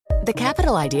The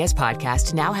Capital Ideas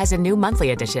Podcast now has a new monthly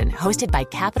edition hosted by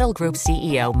Capital Group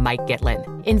CEO Mike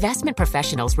Gitlin. Investment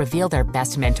professionals reveal their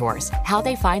best mentors, how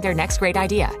they find their next great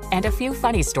idea, and a few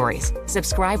funny stories.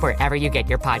 Subscribe wherever you get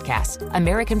your podcasts.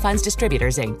 American Funds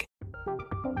Distributors, Inc.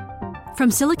 From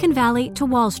Silicon Valley to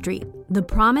Wall Street, the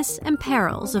promise and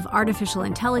perils of artificial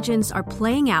intelligence are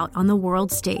playing out on the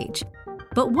world stage.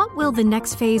 But what will the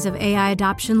next phase of AI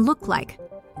adoption look like?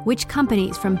 Which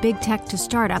companies from big tech to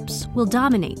startups will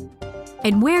dominate?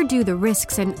 And where do the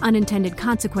risks and unintended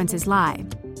consequences lie?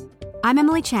 I'm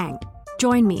Emily Chang.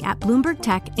 Join me at Bloomberg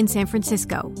Tech in San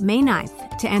Francisco, May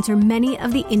 9th, to answer many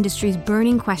of the industry's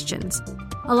burning questions,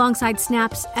 alongside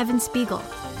Snap's Evan Spiegel,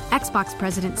 Xbox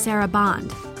President Sarah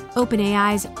Bond,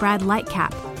 OpenAI's Brad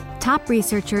Lightcap, top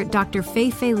researcher Dr.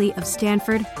 Fei Li of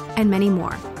Stanford, and many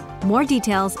more. More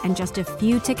details and just a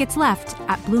few tickets left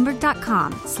at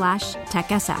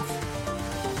Bloomberg.com/TechSF.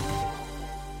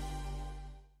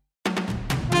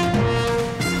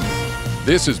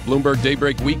 This is Bloomberg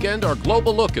Daybreak Weekend, our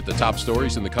global look at the top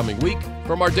stories in the coming week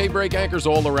from our Daybreak anchors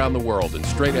all around the world. And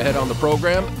straight ahead on the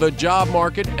program, the job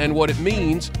market and what it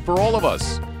means for all of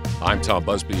us. I'm Tom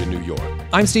Busby in New York.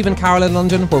 I'm Stephen Carroll in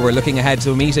London, where we're looking ahead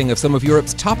to a meeting of some of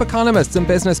Europe's top economists and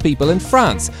business people in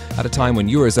France at a time when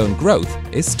Eurozone growth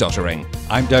is stuttering.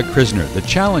 I'm Doug Krisner. The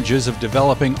challenges of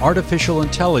developing artificial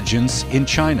intelligence in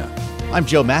China. I'm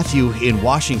Joe Matthew in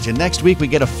Washington. Next week, we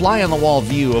get a fly-on-the-wall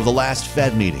view of the last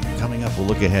Fed meeting. Coming up, we'll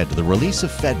look ahead to the release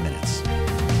of Fed minutes.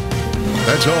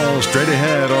 That's all straight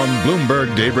ahead on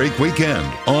Bloomberg Daybreak Weekend.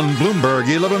 On Bloomberg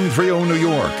 1130 New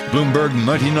York, Bloomberg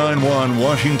 99.1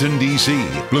 Washington, D.C.,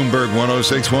 Bloomberg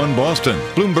 106.1 Boston,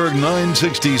 Bloomberg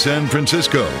 960 San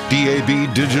Francisco,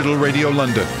 DAB Digital Radio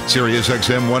London, Sirius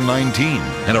XM 119,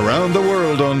 and around the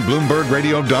world on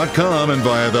BloombergRadio.com and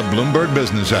via the Bloomberg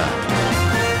Business app.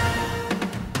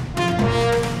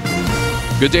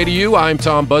 Good day to you. I'm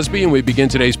Tom Busby, and we begin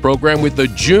today's program with the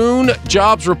June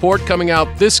jobs report coming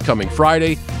out this coming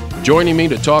Friday. Joining me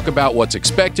to talk about what's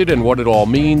expected and what it all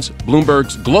means,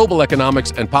 Bloomberg's global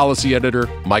economics and policy editor,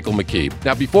 Michael McKee.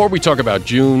 Now, before we talk about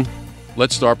June,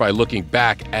 let's start by looking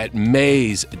back at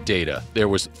May's data. There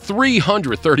was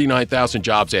 339,000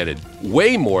 jobs added,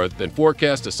 way more than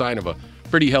forecast, a sign of a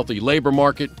pretty healthy labor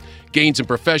market, gains in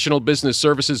professional business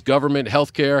services, government,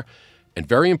 healthcare. And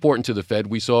very important to the Fed,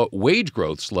 we saw wage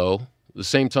growth slow. At the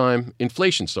same time,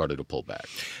 inflation started to pull back.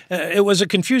 It was a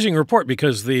confusing report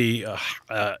because the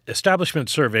establishment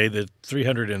survey, the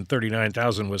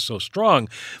 339,000, was so strong.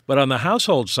 But on the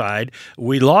household side,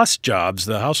 we lost jobs.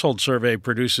 The household survey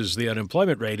produces the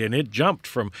unemployment rate, and it jumped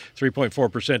from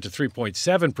 3.4% to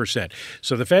 3.7%.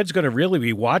 So the Fed's going to really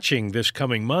be watching this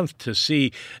coming month to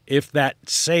see if that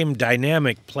same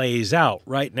dynamic plays out.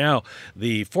 Right now,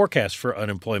 the forecast for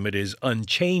unemployment is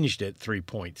unchanged at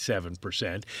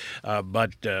 3.7%.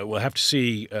 But we'll have to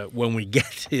see when we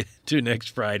get to next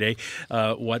Friday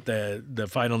what the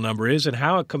final number is and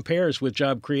how it compares with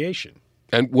job creation.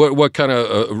 And what kind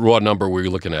of raw number were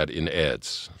you looking at in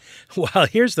ads? Well,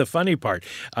 here's the funny part.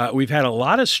 We've had a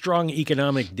lot of strong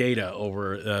economic data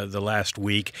over the last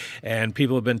week, and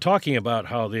people have been talking about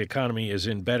how the economy is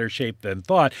in better shape than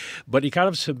thought, but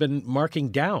economists have been marking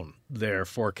down their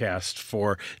forecast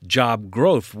for job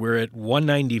growth. We're at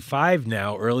 195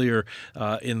 now. Earlier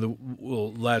in the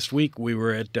last week, we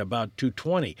were at about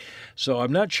 220. So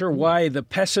I'm not sure why the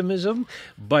pessimism,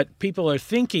 but people are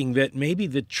thinking that maybe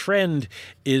the trend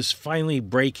is finally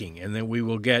breaking and that we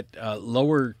will get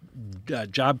lower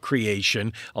job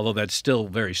creation, although that's still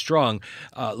very strong,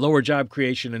 lower job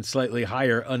creation and slightly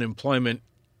higher unemployment,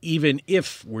 even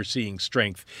if we're seeing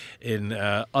strength in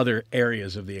other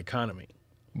areas of the economy.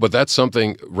 But that's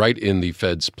something right in the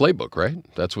Fed's playbook, right?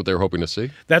 That's what they're hoping to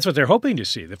see? That's what they're hoping to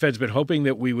see. The Fed's been hoping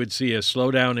that we would see a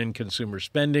slowdown in consumer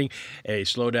spending, a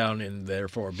slowdown in,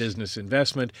 therefore, business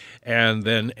investment, and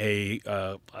then a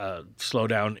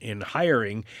slowdown in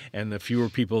hiring. And the fewer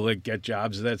people that get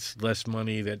jobs, that's less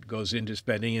money that goes into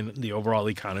spending, and the overall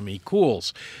economy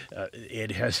cools.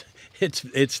 It's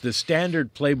the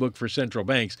standard playbook for central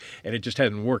banks, and it just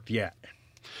hasn't worked yet.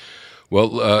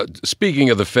 Well, speaking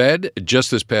of the Fed,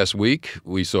 just this past week,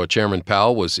 we saw Chairman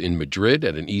Powell was in Madrid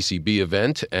at an ECB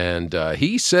event, and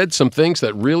he said some things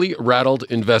that really rattled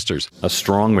investors. A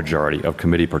strong majority of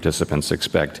committee participants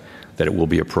expect that it will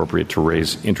be appropriate to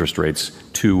raise interest rates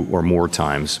 2 or more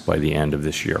times by the end of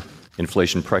this year.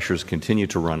 Inflation pressures continue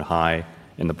to run high,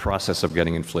 and the process of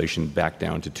getting inflation back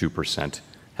down to 2%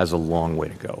 has a long way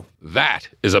to go. That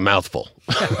is a mouthful.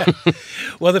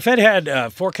 Well, the Fed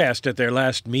had forecast at their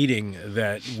last meeting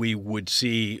that we would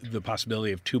see the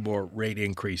possibility of 2 more rate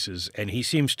increases, and he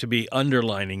seems to be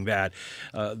underlining that.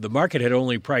 The market had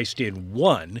only priced in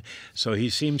 1, so he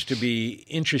seems to be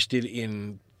interested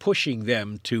in pushing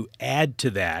them to add to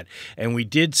that. And we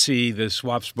did see the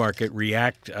swaps market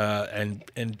react and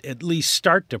at least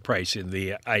start to price in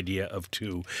the idea of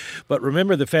 2. But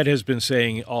remember, the Fed has been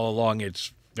saying all along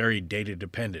it's very data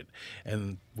dependent,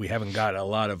 and we haven't got a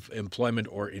lot of employment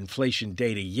or inflation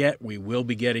data yet. We will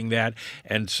be getting that.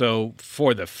 And so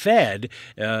for the Fed,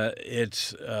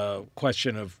 it's a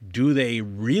question of, do they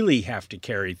really have to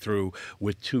carry through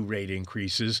with 2 rate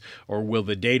increases, or will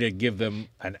the data give them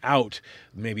an out,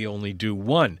 maybe only do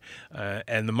 1?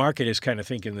 And the market is kind of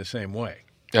thinking the same way.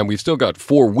 And we've still got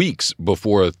 4 weeks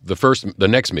before the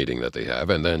next meeting that they have,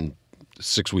 and then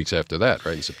 6 weeks after that,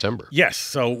 right, in September. Yes.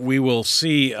 So we will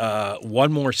see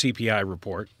 1 more CPI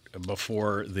report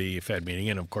before the Fed meeting.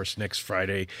 And, of course, next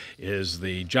Friday is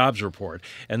the jobs report.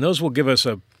 And those will give us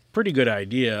a pretty good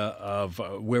idea of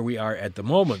where we are at the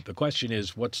moment. The question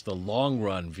is, what's the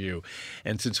long-run view?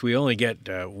 And since we only get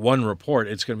 1 report,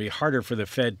 it's going to be harder for the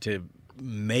Fed to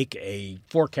make a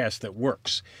forecast that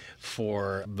works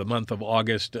for the month of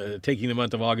August, taking the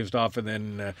month of August off, and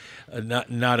then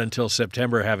not until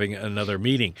September having another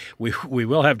meeting. We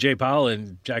will have Jay Powell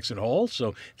in Jackson Hole,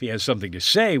 so if he has something to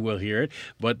say, we'll hear it.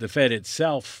 But the Fed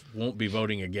itself won't be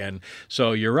voting again.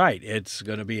 So you're right. It's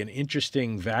going to be an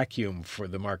interesting vacuum for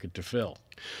the market to fill.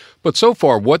 But so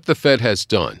far, what the Fed has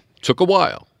done took a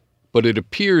while, but it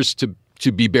appears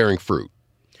to be bearing fruit.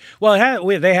 Well,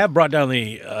 they have brought down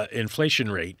the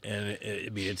inflation rate, and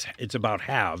it's about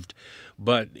halved,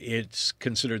 but it's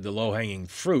considered the low-hanging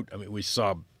fruit. I mean, we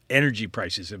saw energy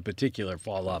prices in particular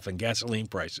fall off, and gasoline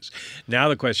prices. Now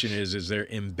the question is there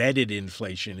embedded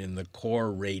inflation in the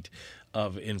core rate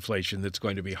of inflation that's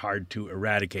going to be hard to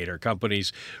eradicate? Are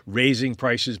companies raising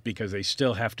prices because they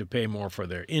still have to pay more for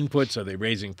their inputs? Are they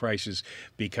raising prices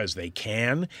because they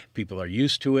can? People are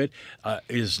used to it.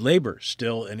 Is labor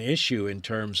still an issue in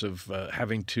terms of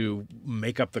having to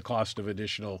make up the cost of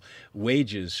additional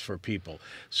wages for people?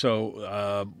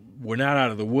 So we're not out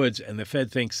of the woods, and the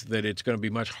Fed thinks that it's going to be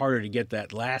much harder to get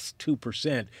that last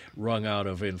 2% wrung out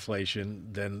of inflation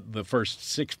than the first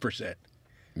 6%.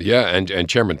 Yeah, and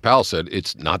Chairman Powell said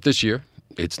it's not this year,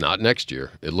 it's not next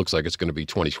year. It looks like it's going to be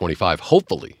 2025,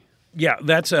 hopefully. Yeah,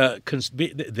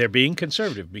 they're being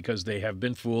conservative because they have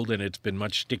been fooled, and it's been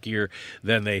much stickier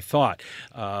than they thought.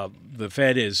 The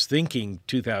Fed is thinking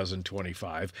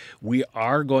 2025. We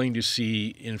are going to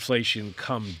see inflation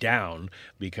come down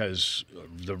because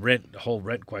the whole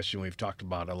rent question we've talked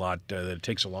about a lot, that it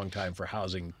takes a long time for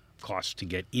housing costs to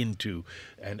get into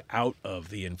and out of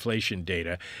the inflation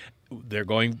data. They're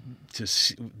going to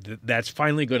see, that's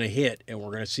finally going to hit, and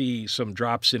we're going to see some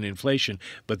drops in inflation.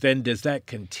 But then does that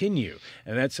continue?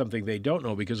 And that's something they don't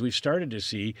know, because we've started to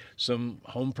see some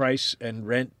home price and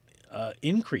rent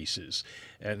increases.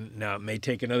 And now it may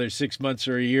take another 6 months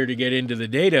or a year to get into the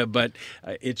data, but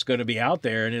it's going to be out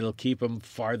there, and it'll keep them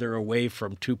farther away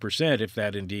from 2% if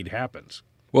that indeed happens.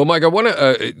 Well, Mike, I want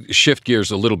to shift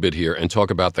gears a little bit here and talk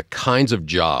about the kinds of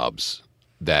jobs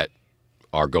that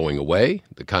are going away,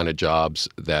 the kind of jobs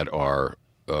that are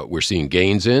we're seeing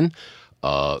gains in.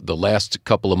 The last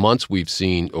couple of months we've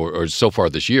seen, or so far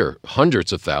this year,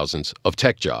 hundreds of thousands of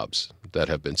tech jobs that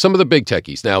have been some of the big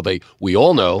techies. Now, we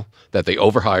all know that they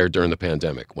overhired during the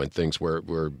pandemic when things were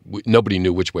nobody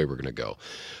knew which way we're going to go.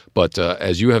 But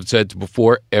as you have said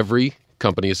before, every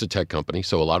company is a tech company,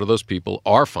 so a lot of those people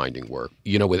are finding work.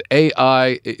 You know, with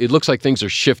AI, it looks like things are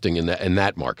shifting in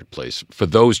that marketplace for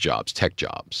those jobs, tech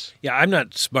jobs. Yeah, I'm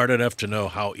not smart enough to know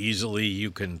how easily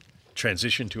you can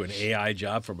transition to an AI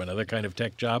job from another kind of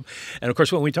tech job. And of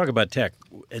course, when we talk about tech,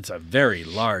 it's a very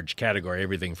large category,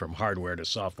 everything from hardware to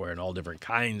software and all different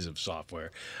kinds of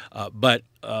software. But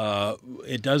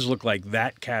it does look like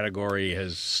that category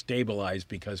has stabilized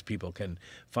because people can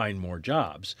find more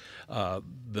jobs.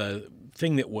 The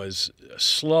thing that was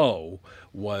slow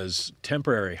was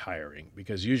temporary hiring,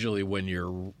 because usually when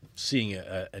you're seeing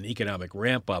an economic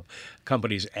ramp up,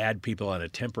 companies add people on a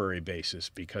temporary basis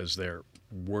because they're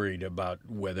worried about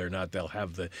whether or not they'll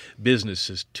have the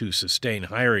businesses to sustain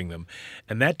hiring them.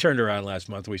 And that turned around last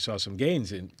month. We saw some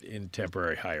gains in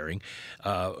temporary hiring.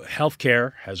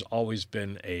 Healthcare has always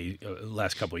been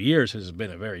last couple of years has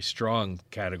been a very strong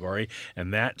category,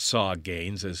 and that saw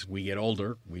gains. As we get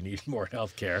older, we need more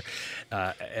healthcare.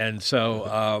 And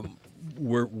so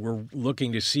we're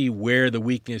looking to see where the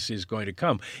weakness is going to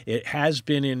come. It has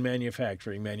been in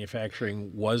manufacturing.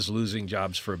 Manufacturing was losing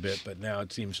jobs for a bit, but now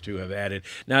it seems to have added,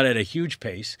 not at a huge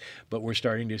pace, but we're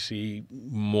starting to see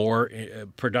more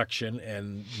production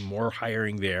and more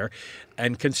hiring there.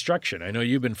 And construction. I know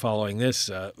you've been following this.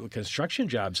 Construction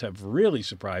jobs have really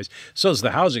surprised. So has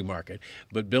the housing market.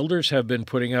 But builders have been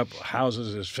putting up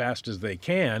houses as fast as they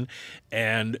can,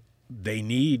 and they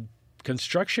need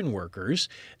construction workers.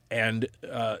 And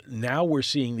now we're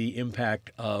seeing the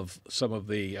impact of some of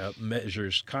the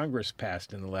measures Congress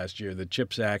passed in the last year, the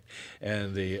CHIPS Act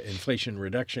and the Inflation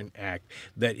Reduction Act,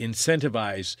 that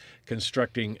incentivize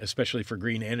constructing, especially for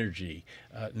green energy,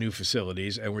 new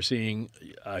facilities. And we're seeing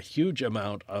a huge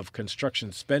amount of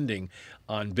construction spending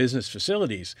on business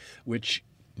facilities, which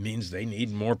means they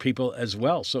need more people as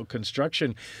well. So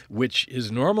construction, which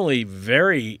is normally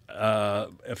very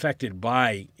affected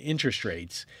by interest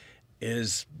rates,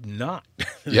 is not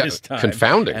this time.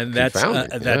 Confounding. And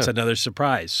that's another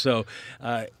surprise. So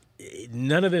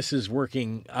none of this is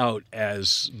working out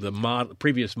as the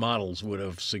previous models would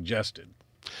have suggested.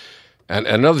 And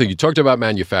another thing, you talked about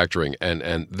manufacturing,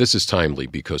 and this is timely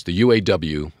because the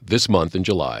UAW this month in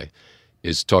July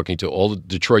is talking to all of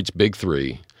Detroit's big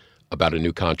three about a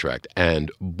new contract.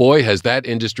 And boy, has that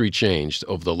industry changed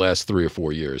over the last 3 or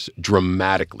 4 years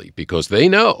dramatically, because they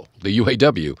know, the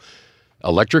UAW,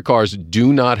 electric cars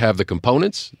do not have the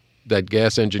components that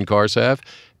gas engine cars have,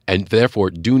 and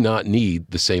therefore do not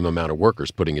need the same amount of workers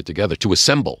putting it together to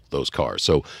assemble those cars.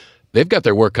 So they've got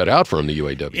their work cut out for them, the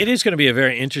UAW. It is going to be a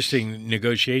very interesting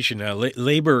negotiation.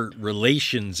 Labor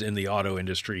relations in the auto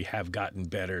industry have gotten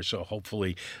better, so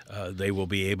hopefully they will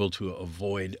be able to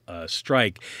avoid a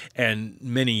strike. And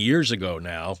many years ago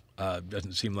now,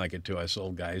 doesn't seem like it to us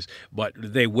old guys, but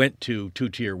they went to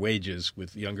two-tier wages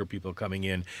with younger people coming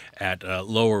in at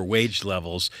lower wage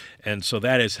levels, and so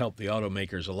that has helped the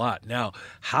automakers a lot. Now,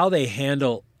 how they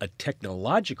handle a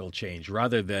technological change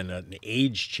rather than an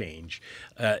age change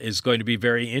is going to be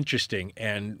very interesting.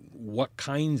 And what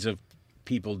kinds of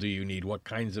people do you need? What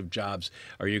kinds of jobs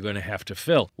are you going to have to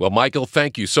fill? Well, Michael,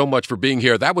 thank you so much for being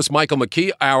here. That was Michael McKee,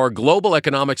 our global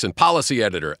economics and policy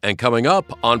editor. And coming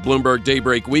up on Bloomberg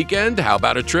Daybreak Weekend, how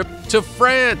about a trip to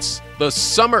France? The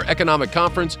Summer Economic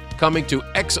Conference coming to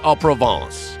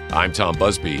Aix-en-Provence. I'm Tom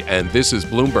Busby, and this is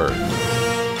Bloomberg.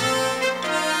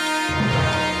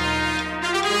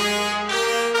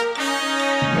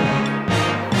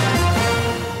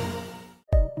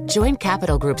 Join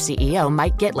Capital Group CEO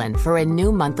Mike Gitlin for a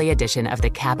new monthly edition of the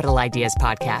Capital Ideas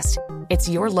Podcast. It's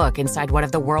your look inside one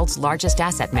of the world's largest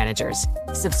asset managers.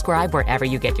 Subscribe wherever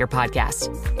you get your podcasts.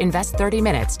 Invest 30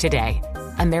 minutes today.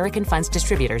 American Funds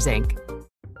Distributors, Inc.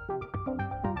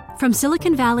 From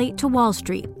Silicon Valley to Wall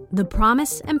Street, the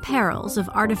promise and perils of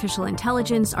artificial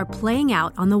intelligence are playing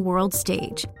out on the world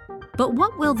stage. But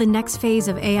what will the next phase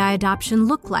of AI adoption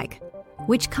look like?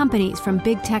 Which companies, from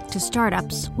big tech to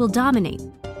startups, will dominate?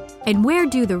 And where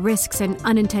do the risks and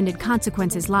unintended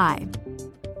consequences lie?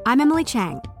 I'm Emily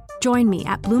Chang. Join me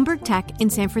at Bloomberg Tech in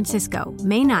San Francisco,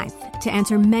 May 9th, to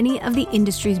answer many of the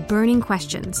industry's burning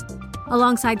questions,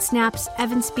 alongside Snap's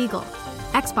Evan Spiegel,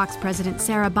 Xbox President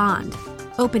Sarah Bond,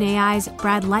 OpenAI's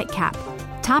Brad Lightcap,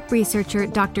 top researcher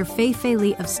Dr. Fei-Fei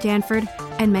Li of Stanford,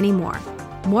 and many more.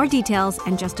 More details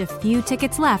and just a few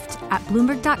tickets left at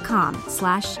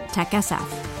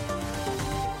Bloomberg.com/TechSF.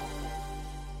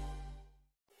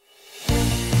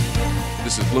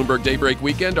 This is Bloomberg Daybreak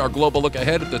Weekend, our global look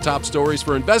ahead at the top stories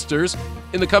for investors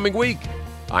in the coming week.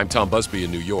 I'm Tom Busby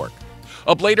in New York.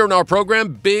 Up later in our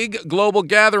program, big global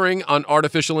gathering on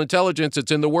artificial intelligence.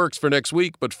 It's in the works for next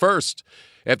week. But first,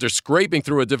 after scraping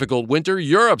through a difficult winter,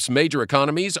 Europe's major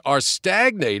economies are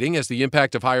stagnating as the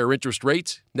impact of higher interest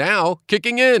rates now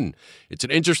kicking in. It's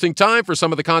an interesting time for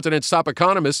some of the continent's top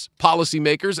economists,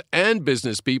 policymakers, and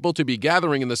business people to be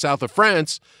gathering in the south of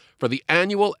France for the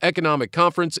annual economic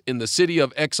conference in the city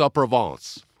of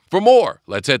Aix-en-Provence. For more,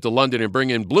 let's head to London and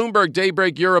bring in Bloomberg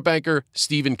Daybreak Europe anchor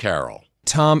Stephen Carroll.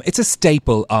 Tom, it's a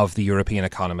staple of the European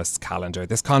economists' calendar.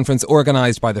 This conference,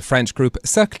 organised by the French group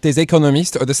Cercle des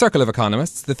Économistes, or the Circle of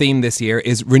Economists. The theme this year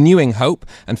is Renewing Hope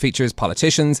and features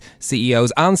politicians,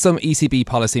 CEOs and some ECB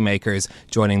policymakers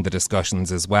joining the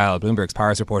discussions as well. Bloomberg's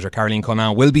Paris reporter Caroline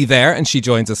Conan will be there, and she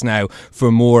joins us now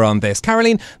for more on this.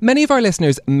 Caroline, many of our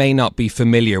listeners may not be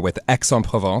familiar with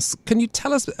Aix-en-Provence. Can you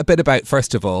tell us a bit about,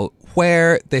 first of all,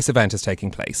 where this event is taking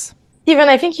place? Stephen,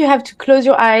 I think you have to close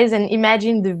your eyes and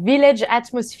imagine the village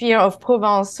atmosphere of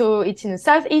Provence. So it's in the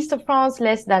southeast of France,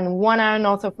 less than 1 hour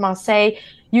north of Marseille.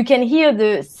 You can hear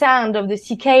the sound of the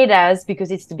cicadas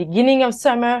because it's the beginning of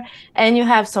summer, and you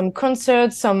have some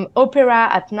concerts, some opera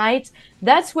at night.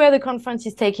 That's where the conference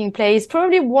is taking place.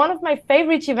 Probably one of my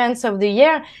favorite events of the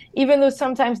year, even though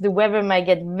sometimes the weather might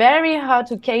get very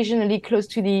hot, occasionally close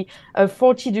to the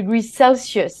 40 degrees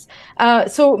Celsius.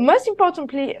 So most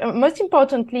importantly,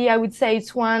 I would say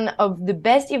it's one of the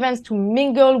best events to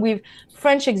mingle with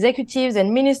French executives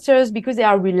and ministers because they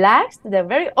are relaxed, they're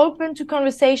very open to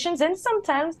conversations, and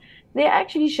sometimes they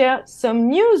actually share some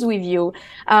news with you.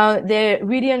 They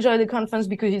really enjoy the conference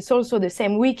because it's also the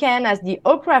same weekend as the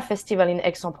Opera Festival in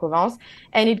Aix-en-Provence,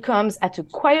 and it comes at a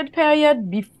quiet period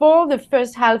before the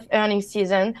first half earnings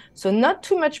season, so not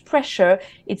too much pressure.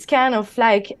 It's kind of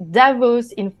like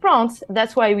Davos in France.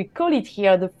 That's why we call it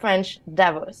here the French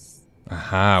Davos.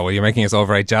 Aha, well, you're making us all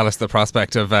very jealous, the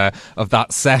prospect of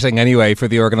that setting anyway for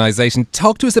the organisation.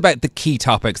 Talk to us about the key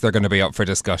topics that are going to be up for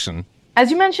discussion. As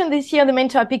you mentioned this year, the main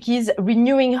topic is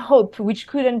renewing hope, which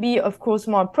couldn't be, of course,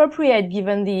 more appropriate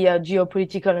given the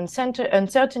geopolitical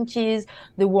uncertainties,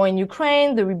 the war in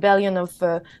Ukraine, the rebellion of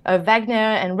Wagner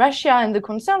and Russia, and the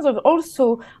concerns of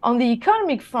also on the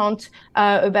economic front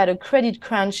about a credit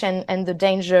crunch and the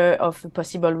danger of a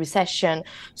possible recession.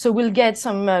 So we'll get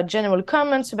some general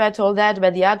comments about all that,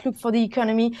 about the outlook for the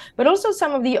economy, but also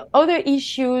some of the other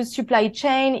issues, supply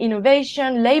chain,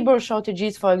 innovation, labor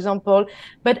shortages, for example.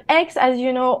 But X, as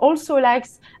you know, also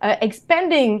likes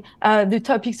expanding the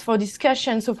topics for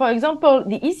discussion. So, for example,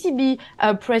 the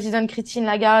ECB President Christine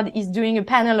Lagarde is doing a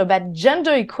panel about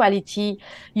gender equality.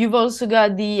 You've also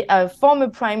got the former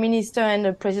Prime Minister and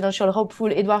the presidential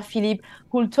hopeful Edouard Philippe,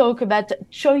 who will talk about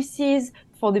choices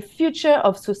for the future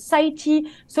of society.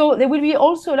 So there will be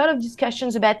also a lot of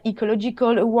discussions about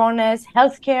ecological awareness,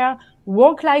 healthcare,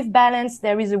 work-life balance.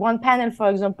 There is one panel, for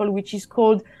example, which is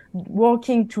called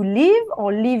Working to Live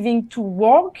or Living to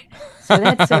Work. So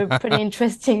that's a pretty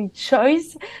interesting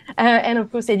choice. And of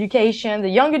course, education, the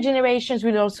younger generations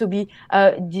will also be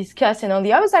discussed. And on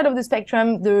the other side of the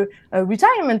spectrum, the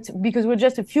retirement, because we're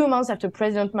just a few months after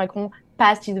President Macron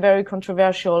passed his very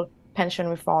controversial pension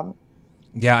reform.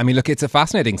 Yeah, I mean, look, it's a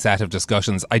fascinating set of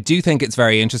discussions. I do think it's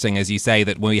very interesting, as you say,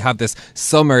 that when we have this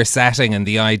summer setting and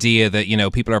the idea that, you know,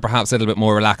 people are perhaps a little bit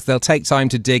more relaxed, they'll take time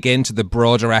to dig into the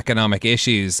broader economic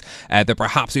issues that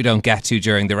perhaps we don't get to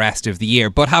during the rest of the year.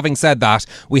 But having said that,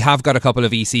 we have got a couple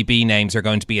of ECB names who are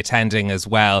going to be attending as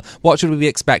well. What should we be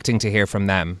expecting to hear from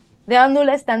them? There are no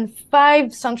less than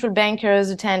 5 central bankers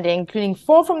attending, including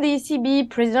 4 from the ECB,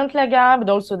 President Lagarde, but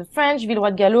also the French,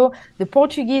 Villeroy-de-Galhau, the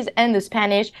Portuguese and the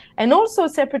Spanish. And also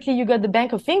separately, you got the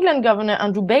Bank of England Governor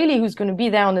Andrew Bailey, who's going to be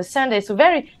there on a Sunday. So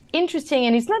very interesting.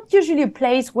 And it's not usually a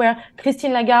place where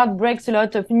Christine Lagarde breaks a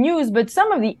lot of news, but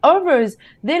some of the others,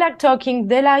 they like talking.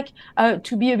 They like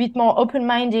to be a bit more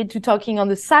open-minded to talking on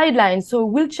the sidelines. So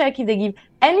we'll check if they give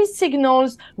any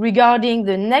signals regarding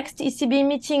the next ECB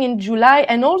meeting in July,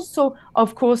 and also,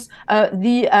 of course,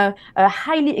 the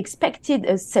highly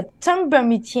expected September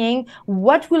meeting.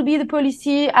 What will be the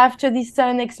policy after these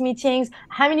next meetings?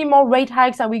 How many more rate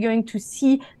hikes are we going to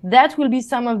see? That will be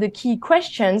some of the key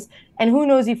questions. And who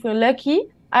knows, if we're lucky,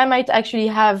 I might actually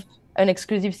have an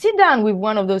exclusive sit-down with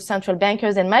one of those central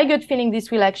bankers, and my gut feeling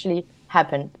this will actually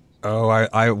happen.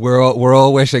 Oh, we're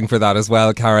all wishing for that as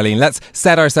well, Caroline. Let's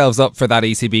set ourselves up for that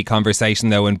ECB conversation,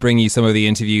 though, and bring you some of the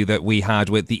interview that we had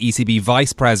with the ECB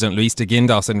Vice President, Luís de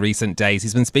Guindos, in recent days.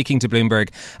 He's been speaking to Bloomberg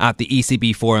at the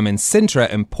ECB Forum in Sintra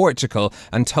in Portugal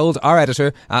and told our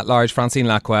editor-at-large, Francine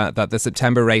Lacroix, that the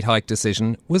September rate hike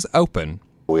decision was open.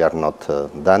 We are not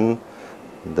done.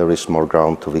 There is more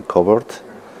ground to be covered.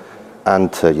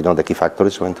 And, the key factor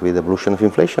is going to be the evolution of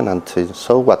inflation. And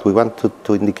so what we want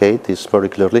to indicate is very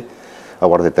clearly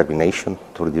our determination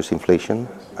to reduce inflation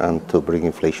and to bring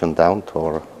inflation down to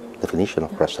our definition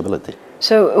of price stability.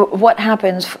 So what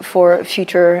happens for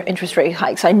future interest rate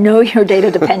hikes? I know you're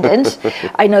data dependent.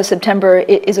 I know September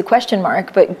is a question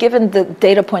mark, but given the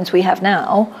data points we have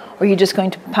now, are you just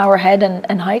going to power ahead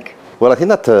and hike? Well, I think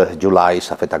that July is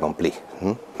a fait accompli.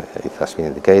 It has been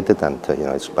indicated, and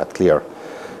it's quite clear.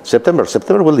 September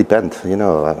will depend.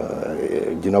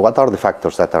 What are the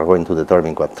factors that are going to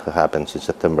determine what happens in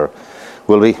September?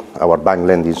 Will be our bank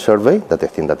lending survey. That I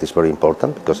think that is very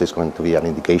important because it's going to be an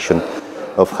indication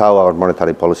of how our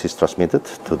monetary policy is transmitted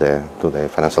to the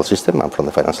financial system and from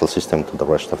the financial system to the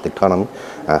rest of the economy,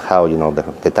 and how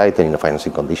the tightening of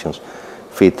financing conditions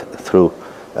fit through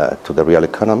to the real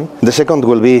economy. The second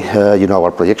will be,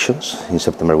 our projections. In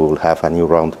September, we will have a new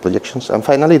round of projections. And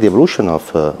finally, the evolution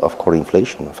of core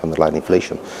inflation, of underlying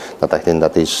inflation, that I think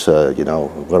that is,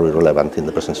 very relevant in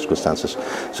the present circumstances.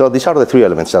 So these are the three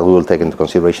elements that we will take into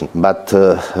consideration. But,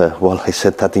 I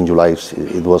said that in July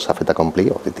it was a fait accompli,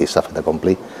 or it is a fait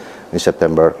accompli. In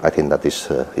September, I think that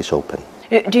is open.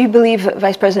 Do you believe,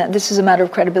 Vice President, this is a matter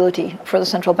of credibility for the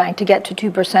central bank to get to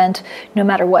 2% no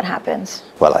matter what happens?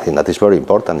 Well, I think that is very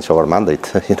important. It's our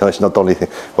mandate. It's not only,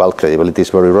 credibility is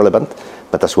very relevant,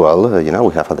 but as well,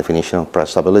 we have a definition of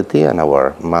price stability, and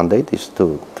our mandate is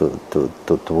to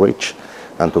reach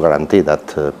and to guarantee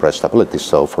that price stability.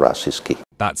 So for us is key.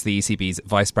 That's the ECB's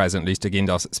Vice President, Luis de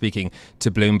Guindos, speaking to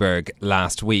Bloomberg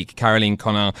last week. Caroline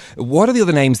Conant, what are the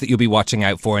other names that you'll be watching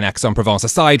out for in Aix-en-Provence,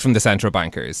 aside from the central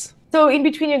bankers? So in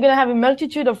between, you're going to have a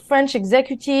multitude of French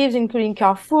executives, including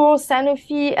Carrefour,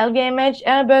 Sanofi, LVMH,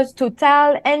 Airbus,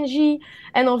 Total, Engie,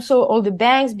 and also all the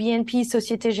banks, BNP,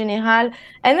 Société Générale.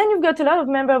 And then you've got a lot of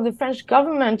members of the French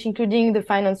government, including the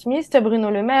finance minister,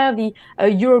 Bruno Le Maire, the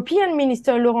European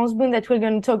minister, Laurence Boone, that we're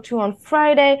going to talk to on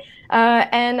Friday.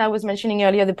 And I was mentioning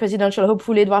earlier the presidential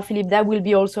hopeful, Edouard Philippe. That will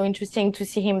be also interesting to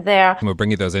see him there. We'll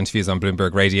bring you those interviews on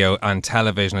Bloomberg Radio and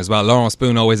television as well. Laurence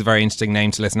Boone, always a very interesting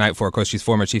name to listen out for. Of course, she's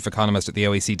former chief economist at the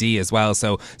OECD as well,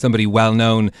 so somebody well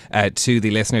known to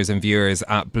the listeners and viewers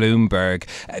at Bloomberg.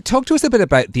 Talk to us a bit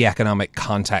about the economic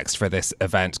context for this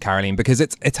event, Caroline, because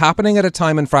it's happening at a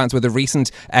time in France where the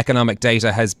recent economic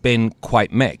data has been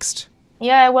quite mixed.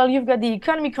 Yeah, well, you've got the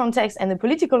economic context and the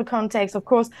political context. Of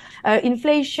course,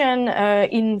 inflation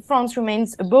in France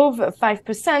remains above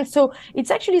 5%. So it's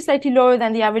actually slightly lower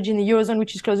than the average in the Eurozone,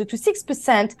 which is closer to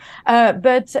 6%.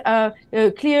 But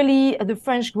clearly, the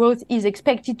French growth is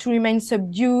expected to remain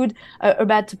subdued,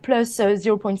 about plus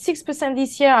 0.6%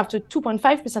 this year after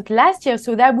 2.5% last year.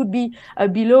 So that would be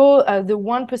below the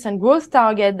 1% growth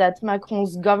target that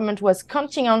Macron's government was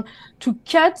counting on to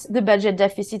cut the budget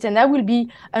deficit. And that will be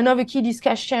another key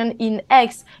discussion in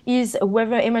X, is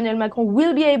whether Emmanuel Macron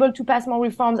will be able to pass more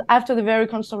reforms after the very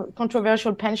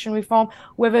controversial pension reform,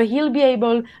 whether he'll be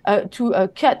able to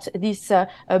cut this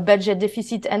budget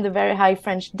deficit and the very high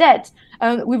French debt.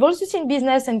 We've also seen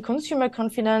business and consumer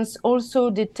confidence also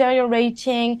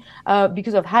deteriorating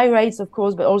because of high rates, of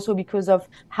course, but also because of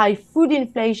high food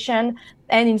inflation.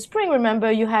 And in spring, remember,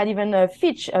 you had even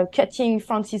Fitch cutting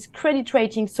France's credit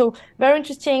rating. So very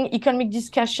interesting economic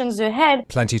discussions ahead.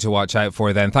 Plenty to watch out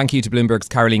for then. Thank you to Bloomberg's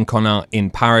Caroline Conant in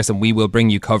Paris, and we will bring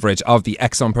you coverage of the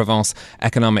Aix-en-Provence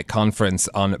Economic Conference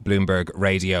on Bloomberg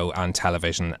Radio and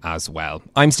television as well.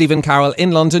 I'm Stephen Carroll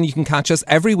in London. You can catch us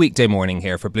every weekday morning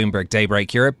here for Bloomberg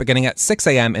Daybreak Europe, beginning at 6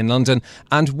 a.m. in London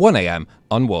and 1 a.m.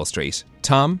 on Wall Street.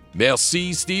 Tom?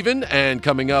 Merci, Stephen. And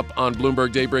coming up on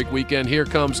Bloomberg Daybreak Weekend, here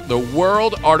comes the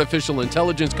World Artificial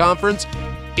Intelligence Conference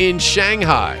in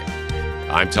Shanghai.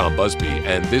 I'm Tom Busby,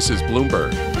 and this is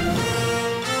Bloomberg.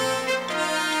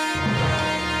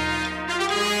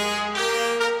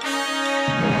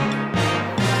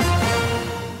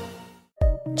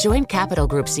 Join Capital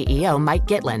Group CEO Mike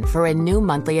Gitlin for a new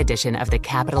monthly edition of the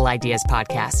Capital Ideas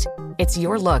Podcast. It's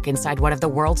your look inside one of the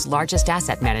world's largest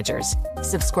asset managers.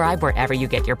 Subscribe wherever you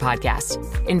get your podcasts.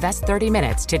 Invest 30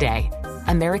 minutes today.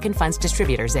 American Funds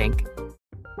Distributors, Inc.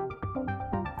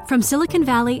 From Silicon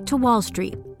Valley to Wall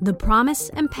Street, the promise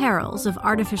and perils of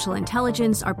artificial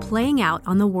intelligence are playing out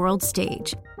on the world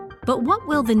stage. But what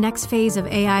will the next phase of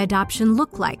AI adoption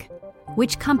look like?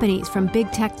 Which companies, from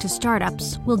big tech to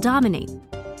startups, will dominate?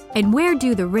 And where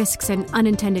do the risks and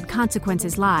unintended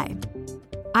consequences lie?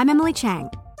 I'm Emily Chang.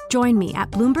 Join me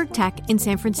at Bloomberg Tech in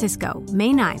San Francisco,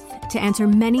 May 9th, to answer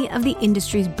many of the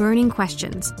industry's burning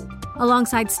questions,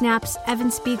 alongside Snap's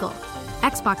Evan Spiegel,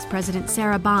 Xbox President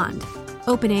Sarah Bond,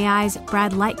 OpenAI's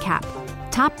Brad Lightcap,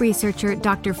 top researcher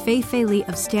Dr. Fei Li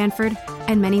of Stanford,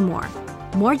 and many more.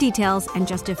 More details and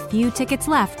just a few tickets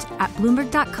left at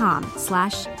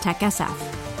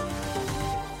Bloomberg.com/TechSF.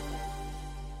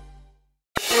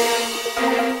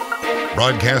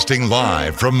 Broadcasting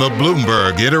live from the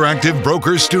Bloomberg Interactive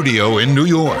Brokers Studio in New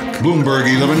York. Bloomberg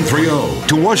 1130.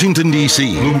 To Washington,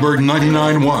 D.C. Bloomberg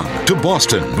 99.1. To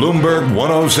Boston. Bloomberg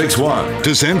 1061.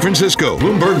 To San Francisco.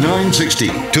 Bloomberg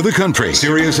 960. To the country.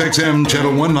 Sirius XM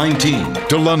Channel 119.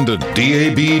 To London.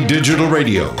 DAB Digital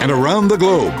Radio. And around the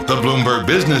globe. The Bloomberg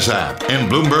Business app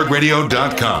and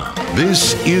BloombergRadio.com.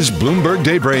 This is Bloomberg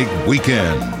Daybreak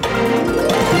Weekend.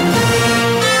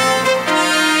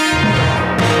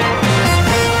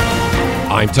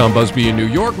 I'm Tom Busby in New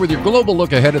York with your global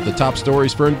look ahead at the top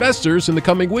stories for investors in the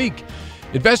coming week.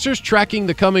 Investors tracking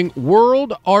the coming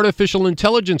World Artificial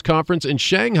Intelligence Conference in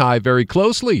Shanghai very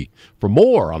closely. For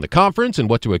more on the conference and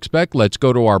what to expect, let's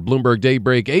go to our Bloomberg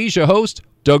Daybreak Asia host,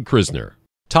 Doug Krisner.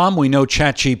 Tom, we know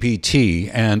ChatGPT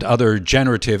and other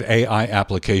generative AI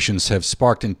applications have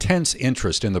sparked intense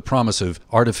interest in the promise of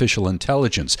artificial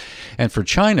intelligence. And for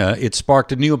China, it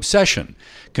sparked a new obsession,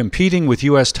 competing with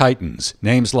U.S. titans,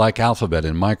 names like Alphabet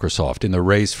and Microsoft, in the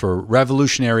race for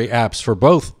revolutionary apps for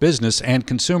both business and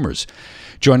consumers.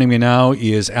 Joining me now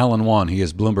is Alan Wan. He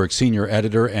is Bloomberg senior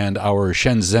editor and our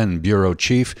Shenzhen bureau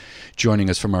chief, joining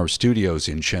us from our studios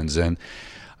in Shenzhen.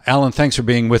 Alan, thanks for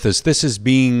being with us. This is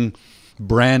being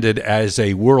branded as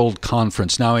a world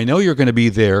conference. Now, I know you're going to be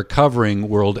there covering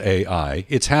World AI.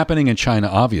 It's happening in China,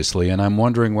 obviously, and I'm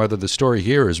wondering whether the story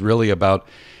here is really about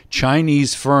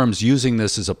Chinese firms using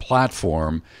this as a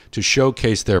platform to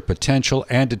showcase their potential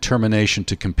and determination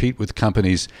to compete with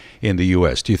companies in the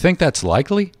U.S. Do you think that's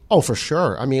likely? Oh, for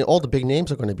sure. I mean, all the big names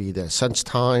are going to be there.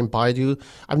 SenseTime, Baidu.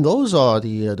 I mean, those are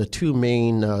the two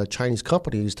main Chinese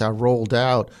companies that rolled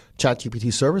out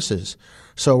ChatGPT services.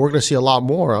 So we're going to see a lot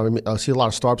more. I mean, see a lot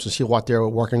of startups and see what they're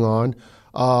working on.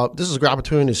 This is a great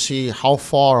opportunity to see how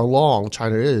far along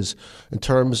China is in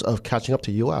terms of catching up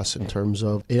to U.S. in terms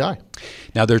of AI.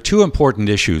 Now, there are two important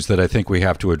issues that I think we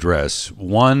have to address.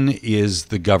 One is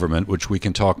the government, which we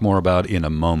can talk more about in a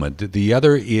moment. The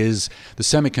other is the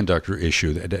semiconductor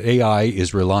issue that AI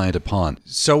is reliant upon.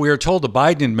 So we are told the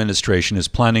Biden administration is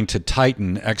planning to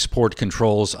tighten export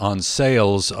controls on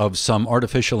sales of some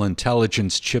artificial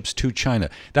intelligence chips to China.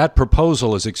 That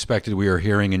proposal is expected, we are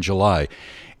hearing, in July.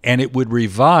 And it would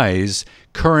revise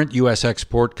current U.S.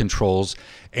 export controls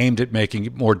aimed at making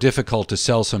it more difficult to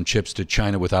sell some chips to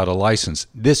China without a license.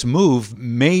 This move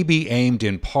may be aimed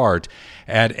in part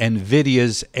at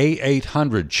NVIDIA's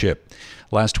A800 chip.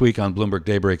 Last week on Bloomberg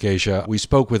Daybreak Asia, we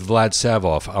spoke with Vlad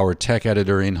Savov, our tech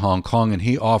editor in Hong Kong, and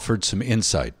he offered some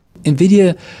insight.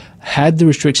 NVIDIA had the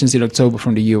restrictions in October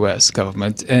from the US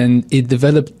government, and it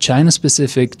developed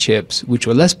China-specific chips, which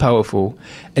were less powerful,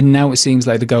 and now it seems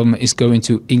like the government is going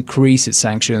to increase its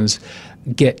sanctions,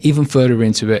 get even further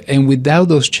into it, and without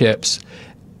those chips,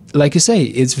 like you say,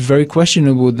 it's very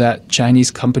questionable that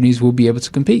Chinese companies will be able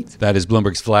to compete. That is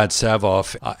Bloomberg's Vlad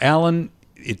Savov. Alan,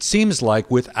 it seems like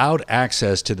without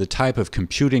access to the type of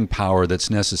computing power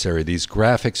that's necessary, these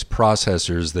graphics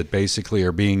processors that basically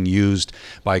are being used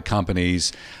by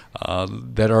companies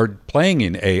that are playing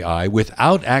in AI,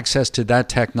 without access to that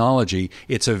technology,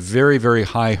 it's a very, very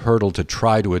high hurdle to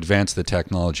try to advance the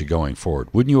technology going forward.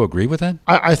 Wouldn't you agree with that?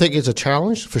 I think it's a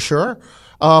challenge, for sure.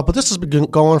 But this has been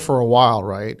going for a while,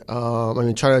 right? I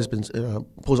mean, China has been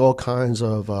imposed all kinds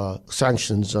of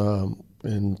sanctions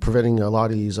in preventing a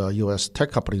lot of these U.S.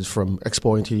 tech companies from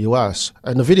exporting to the U.S.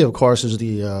 And NVIDIA, of course, is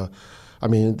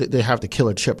they have the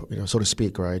killer chip, so to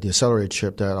speak, right? The accelerated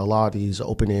chip that a lot of these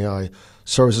OpenAI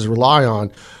services rely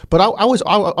on. But I would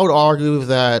argue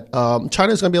that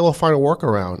China is going to be able to find a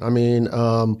workaround. I mean,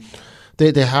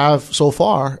 they have so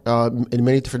far in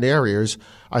many different areas.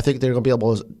 I think they're going to be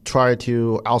able to try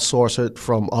to outsource it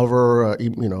from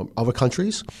other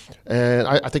countries. And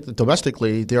I think that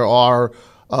domestically there are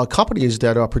companies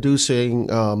that are producing,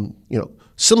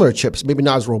 similar chips, maybe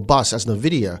not as robust as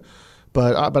NVIDIA,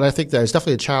 but I think that it's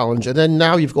definitely a challenge. And then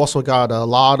now you've also got a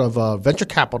lot of venture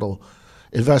capital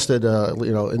invested,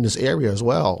 in this area as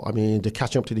well. I mean, they're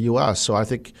catching up to the U.S. So I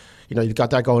think, you've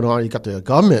got that going on. You've got the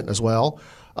government as well,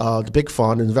 the big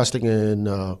fund investing in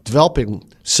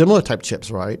developing similar type chips,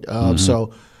 right?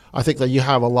 So I think that you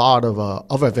have a lot of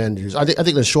other advantages. I think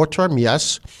in the short term,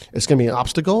 yes, it's going to be an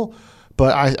obstacle.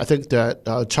 But I think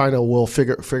that China will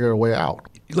figure a way out.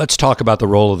 Let's talk about the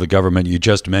role of the government. You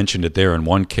just mentioned it there in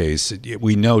one case.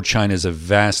 We know China is a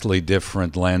vastly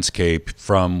different landscape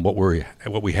from what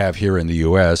we have here in the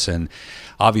U.S. And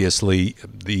obviously,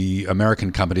 the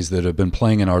American companies that have been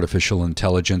playing in artificial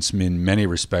intelligence in many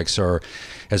respects are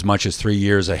as much as 3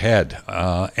 years ahead.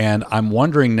 And I'm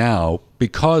wondering now,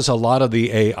 because a lot of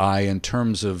the AI in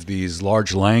terms of these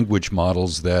large language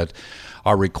models that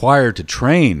are required to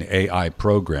train AI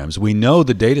programs. We know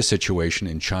the data situation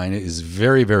in China is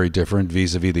very, very different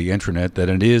vis-a-vis the internet than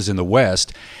it is in the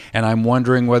West. And I'm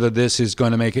wondering whether this is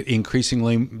going to make it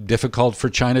increasingly difficult for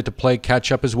China to play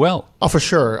catch up as well. Oh, for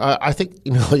sure. I think,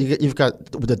 you've got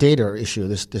with the data issue,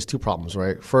 there's two problems,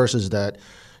 right? First is that,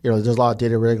 there's a lot of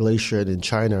data regulation in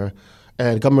China.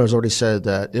 And the government has already said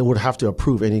that it would have to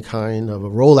approve any kind of a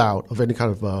rollout of any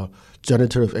kind of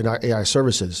generative AI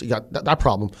services. You got that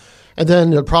problem. And then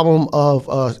the problem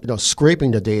of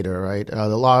scraping the data, right? A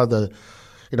lot of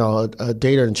the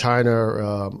data in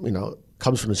China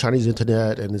comes from the Chinese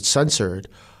internet and it's censored.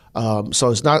 So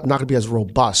it's not going to be as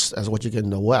robust as what you get in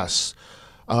the West.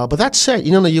 But that said,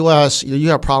 in the U.S., you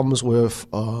have problems with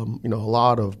a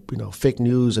lot of fake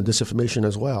news and disinformation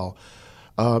as well.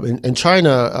 In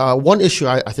China, one issue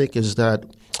I think is that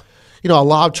a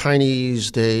lot of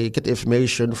Chinese, they get the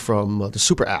information from the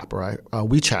super app, right?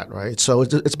 WeChat, right? So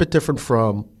it's a bit different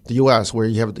from the U.S. where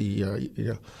you have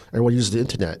everyone uses the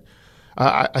internet.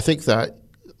 I think that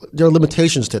there are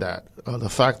limitations to that. The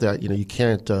fact that you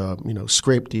can't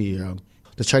scrape the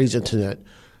Chinese internet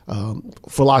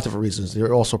for a lot of different reasons. There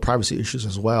are also privacy issues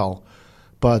as well.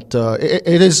 But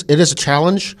it is a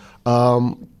challenge.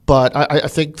 But I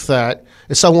think that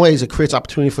in some ways it creates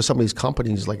opportunity for some of these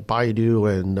companies like Baidu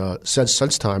and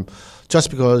SenseTime, just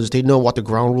because they know what the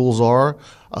ground rules are.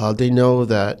 They know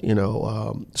that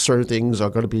certain things are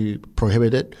going to be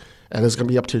prohibited, and it's going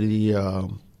to be up to the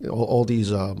all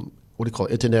these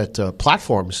internet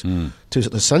platforms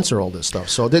to censor all this stuff.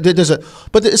 So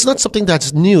but it's not something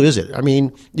that's new, is it? I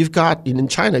mean, you've got in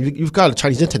China, you've got a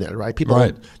Chinese internet, right?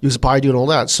 People use Baidu and all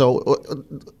that, so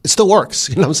it still works.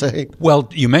 You know what I'm saying? Well,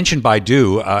 you mentioned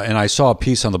Baidu, and I saw a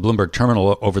piece on the Bloomberg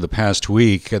terminal over the past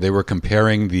week. They were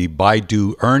comparing the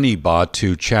Baidu Ernie bot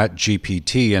to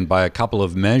ChatGPT, and by a couple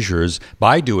of measures,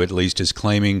 Baidu at least is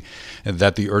claiming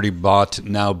that the Ernie bot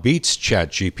now beats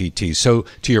ChatGPT. So,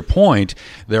 to your point,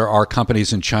 there are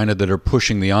companies in China that are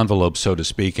pushing the envelope, so to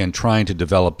speak, and trying to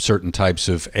develop certain types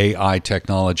of AI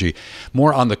technology,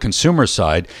 more on the consumer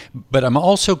side. But I'm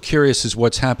also curious as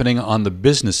what's happening on the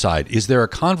business side. Is there a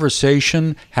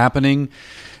conversation happening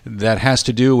that has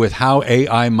to do with how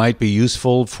AI might be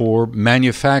useful for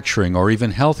manufacturing or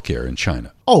even healthcare in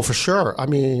China? Oh, for sure. I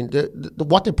mean,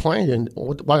 what they're planning,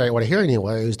 what I hear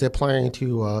anyway, is they're planning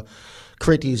to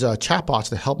create these chatbots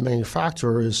to help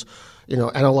manufacturers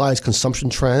analyze consumption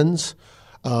trends.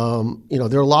 There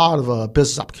are a lot of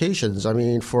business applications. I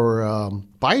mean, for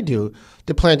Baidu,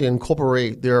 they plan to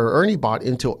incorporate their Ernie bot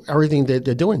into everything they're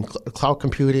doing, cloud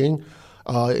computing,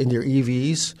 in their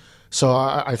EVs. So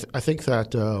I think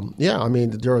that, I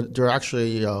mean, there are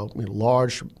actually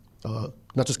large,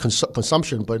 not just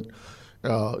consumption, but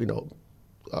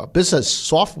business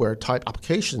software type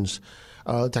applications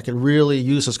that can really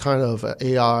use this kind of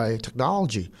AI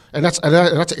technology, and that's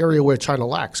an area where China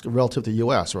lacks relative to the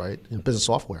U.S. Right, in business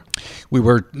software. We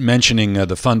were mentioning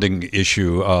the funding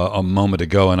issue a moment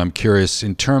ago, and I'm curious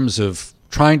in terms of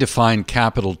trying to find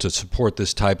capital to support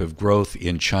this type of growth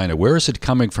in China. Where is it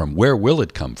coming from? Where will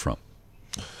it come from?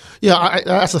 Yeah,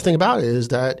 that's the thing about it, is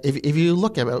that if you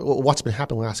look at what's been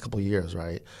happening the last couple of years,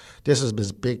 right, this is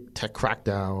this big tech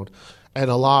crackdown. And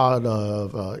a lot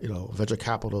of venture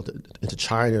capital into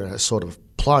China has sort of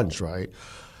plunged, right?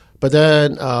 But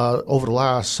then over the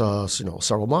last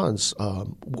several months,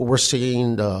 we're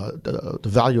seeing the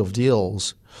value of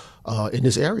deals in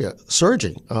this area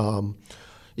surging.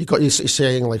 You're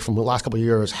saying, like, from the last couple of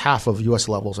years, half of U.S.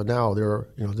 levels, and now they're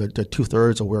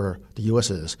 2/3 of where the U.S.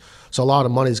 is. So a lot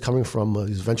of money is coming from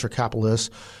these venture capitalists,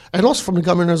 and also from the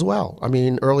government as well. I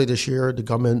mean, early this year, the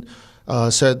government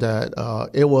said that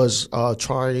it was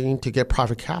trying to get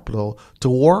private capital to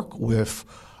work with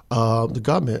the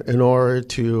government in order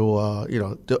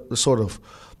to sort of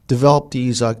develop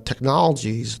these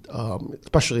technologies,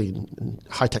 especially in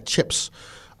high-tech chips,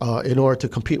 in order to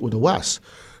compete with the West.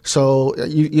 So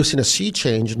you've seen a sea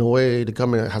change in the way the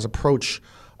government has approached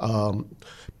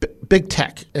big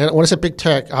tech. And when I say big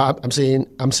tech, I'm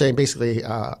saying basically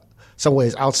some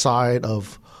ways outside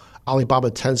of Alibaba,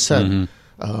 Tencent. Mm-hmm.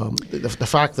 The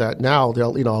fact that now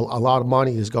a lot of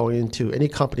money is going into any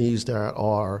companies that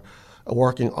are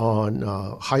working on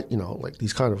like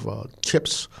these kind of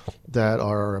chips that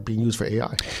are being used for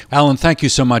AI. Alan, thank you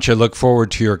so much. I look forward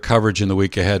to your coverage in the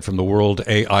week ahead from the World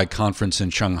AI Conference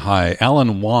in Shanghai.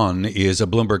 Alan Wan is a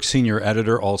Bloomberg senior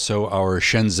editor, also our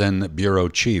Shenzhen bureau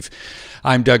chief.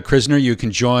 I'm Doug Krisner. You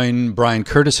can join Brian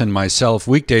Curtis and myself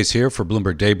weekdays here for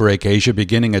Bloomberg Daybreak Asia,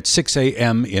 beginning at 6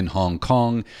 a.m. in Hong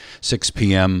Kong, 6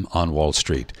 p.m. on Wall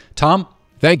Street. Tom?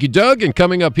 Thank you, Doug. And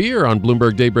coming up here on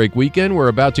Bloomberg Daybreak Weekend, we're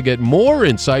about to get more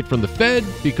insight from the Fed,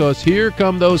 because here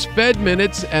come those Fed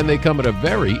minutes, and they come at a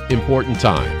very important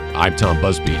time. I'm Tom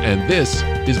Busby, and this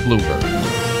is Bloomberg.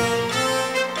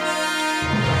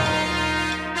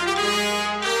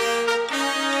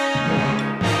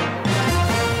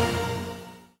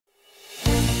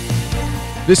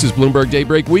 This is Bloomberg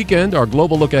Daybreak Weekend, our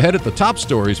global look ahead at the top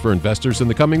stories for investors in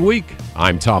the coming week.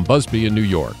 I'm Tom Busby in New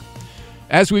York.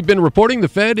 As we've been reporting, the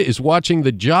Fed is watching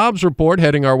the jobs report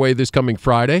heading our way this coming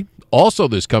Friday. Also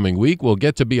this coming week, we'll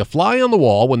get to be a fly on the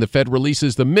wall when the Fed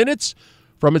releases the minutes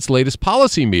from its latest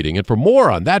policy meeting. And for more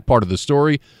on that part of the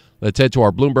story, Let's head to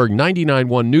our Bloomberg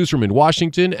 99.1 newsroom in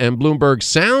Washington and Bloomberg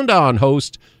Sound On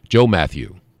host, Joe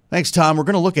Matthew. Thanks, Tom. We're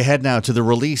going to look ahead now to the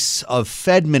release of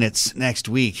Fed minutes next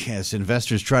week as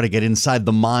investors try to get inside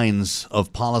the minds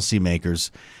of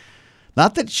policymakers.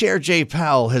 Not that Chair Jay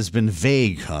Powell has been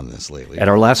vague on this lately. At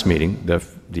our last meeting, the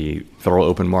Federal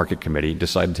Open Market Committee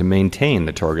decided to maintain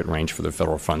the target range for the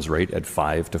federal funds rate at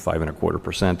 5 to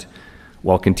 5.25%,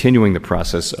 while continuing the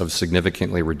process of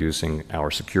significantly reducing our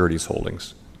securities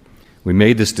holdings. We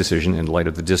made this decision in light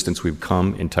of the distance we've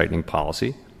come in tightening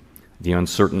policy, the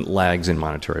uncertain lags in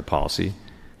monetary policy,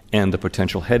 and the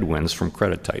potential headwinds from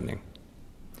credit tightening.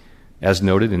 As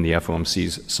noted in the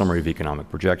FOMC's Summary of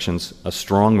Economic Projections, a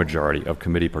strong majority of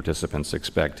committee participants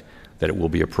expect that it will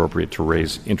be appropriate to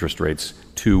raise interest rates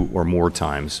 2 or more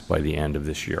times by the end of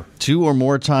this year. 2 or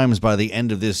more times by the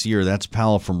end of this year. That's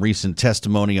Powell from recent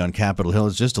testimony on Capitol Hill.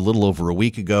 It's just a little over a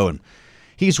week ago, and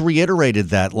he's reiterated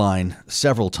that line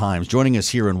several times. Joining us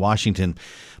here in Washington,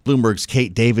 Bloomberg's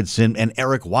Kate Davidson and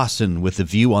Eric Wasson with the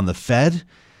view on the Fed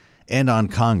and on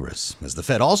Congress, as the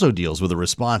Fed also deals with a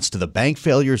response to the bank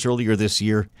failures earlier this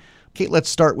year. Kate, let's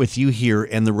start with you here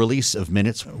and the release of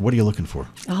minutes. What are you looking for?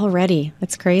 Already.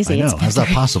 That's crazy. I know. How's that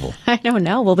possible? I don't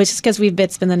know. Well, it's just because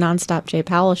it's been the nonstop Jay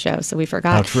Powell show, so we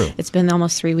forgot. How true. It's been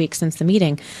almost 3 weeks since the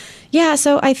meeting. Yeah,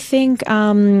 so I think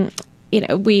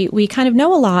we kind of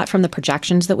know a lot from the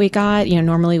projections that we got.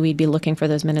 Normally we'd be looking for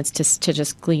those minutes to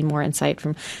just glean more insight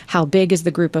from how big is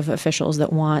the group of officials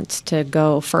that want to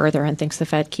go further and thinks the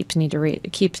Fed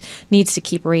needs to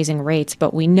keep raising rates.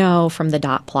 But we know from the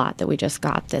dot plot that we just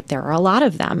got that there are a lot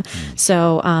of them.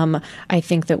 So I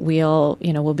think that we'll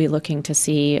be looking to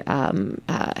see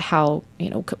how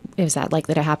is that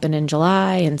likely to happen in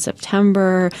July, in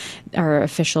September? Are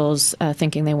officials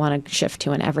thinking they want to shift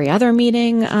to an every other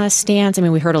meeting stance? I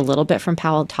mean, we heard a little bit from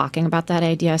Powell talking about that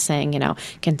idea, saying,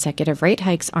 consecutive rate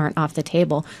hikes aren't off the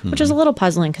table, which is a little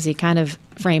puzzling because he kind of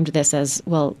framed this as,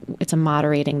 well, it's a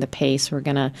moderating the pace. We're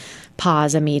going to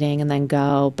pause a meeting and then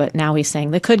go. But now he's saying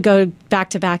they could go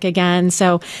back to back again.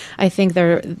 So I think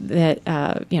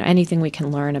anything we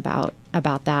can learn about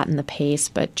that and the pace,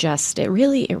 but just it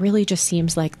really just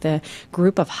seems like the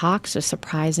group of hawks is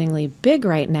surprisingly big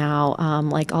right now.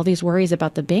 Like all these worries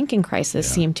about the banking crisis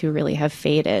seem to really have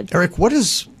faded. Eric, what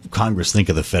does Congress think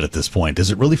of the Fed at this point?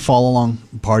 Does it really fall along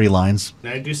party lines?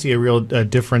 I do see a real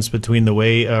difference between the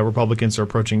way Republicans are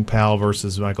approaching Powell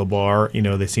versus Michael Barr.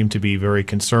 They seem to be very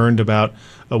concerned about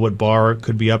what Barr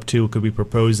could be up to, could be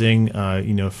proposing,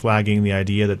 flagging the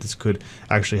idea that this could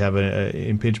actually have an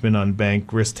impingement on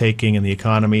bank risk-taking in the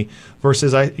economy.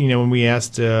 Versus, when we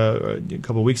asked a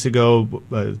couple of weeks ago,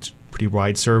 pretty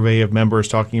wide survey of members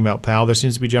talking about Powell, there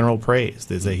seems to be general praise.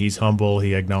 They say he's humble,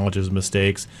 he acknowledges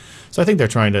mistakes. So I think they're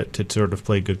trying to sort of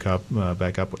play good cop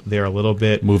back up there a little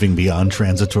bit. Moving beyond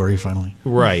transitory, finally.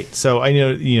 Right. So I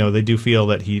know, they do feel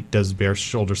that he does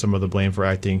shoulder some of the blame for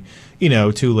acting,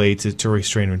 too late to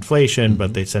restrain inflation,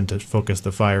 but they tend to focus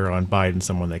the fire on Biden,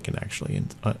 someone they can actually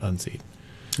unseat.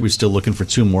 We're still looking for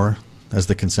 2 more as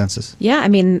the consensus? Yeah, I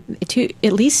mean,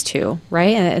 at least 2,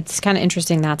 right? And it's kind of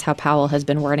interesting that's how Powell has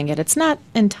been wording it. It's not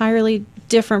entirely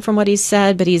different from what he's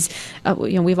said, but he's,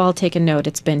 we've all taken note.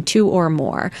 It's been 2 or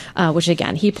more, which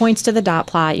again, he points to the dot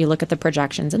plot. You look at the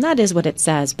projections, and that is what it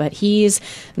says. But he's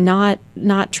not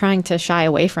trying to shy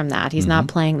away from that. He's not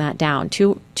playing that down.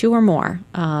 2 or more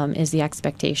is the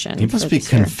expectation. He must be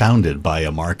confounded by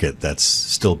a market that's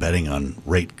still betting on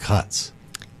rate cuts.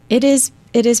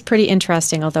 It is pretty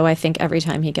interesting, although I think every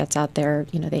time he gets out there,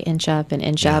 they inch up,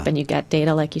 and you get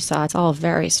data like you saw. It's all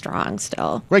very strong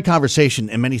still. Great conversation,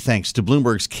 and many thanks to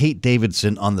Bloomberg's Kate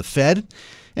Davidson on the Fed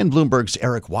and Bloomberg's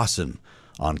Eric Wasson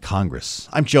on Congress.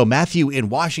 I'm Joe Matthew in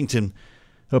Washington.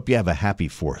 Hope you have a happy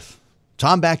 4th.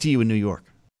 Tom, back to you in New York.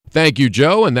 Thank you,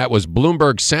 Joe. And that was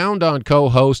Bloomberg Sound On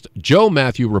co-host Joe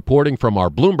Matthew reporting from our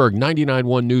Bloomberg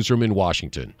 99.1 newsroom in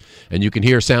Washington. And you can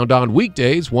hear Sound On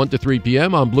weekdays 1 to 3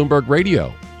 p.m. on Bloomberg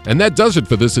Radio. And that does it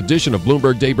for this edition of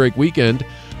Bloomberg Daybreak Weekend.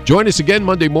 Join us again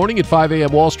Monday morning at 5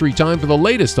 a.m. Wall Street time for the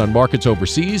latest on markets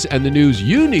overseas and the news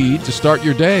you need to start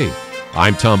your day.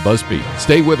 I'm Tom Busby.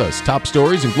 Stay with us. Top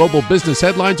stories and global business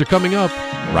headlines are coming up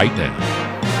right now.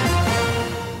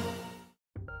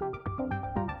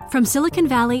 From Silicon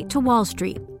Valley to Wall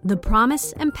Street, the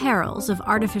promise and perils of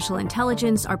artificial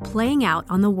intelligence are playing out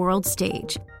on the world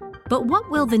stage. But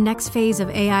what will the next phase of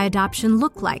AI adoption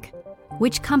look like?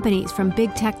 Which companies from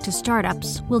big tech to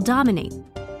startups will dominate?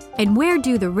 And where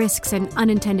do the risks and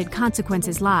unintended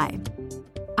consequences lie?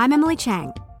 I'm Emily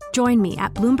Chang. Join me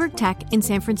at Bloomberg Tech in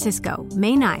San Francisco,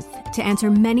 May 9th, to answer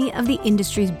many of the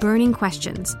industry's burning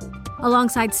questions,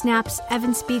 alongside Snap's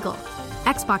Evan Spiegel,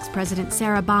 Xbox President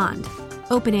Sarah Bond,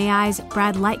 OpenAI's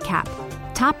Brad Lightcap,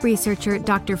 top researcher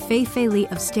Dr. Fei-Fei Li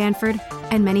of Stanford,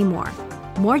 and many more.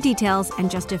 More details and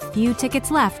just a few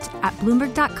tickets left at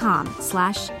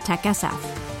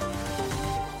Bloomberg.com/TechSF.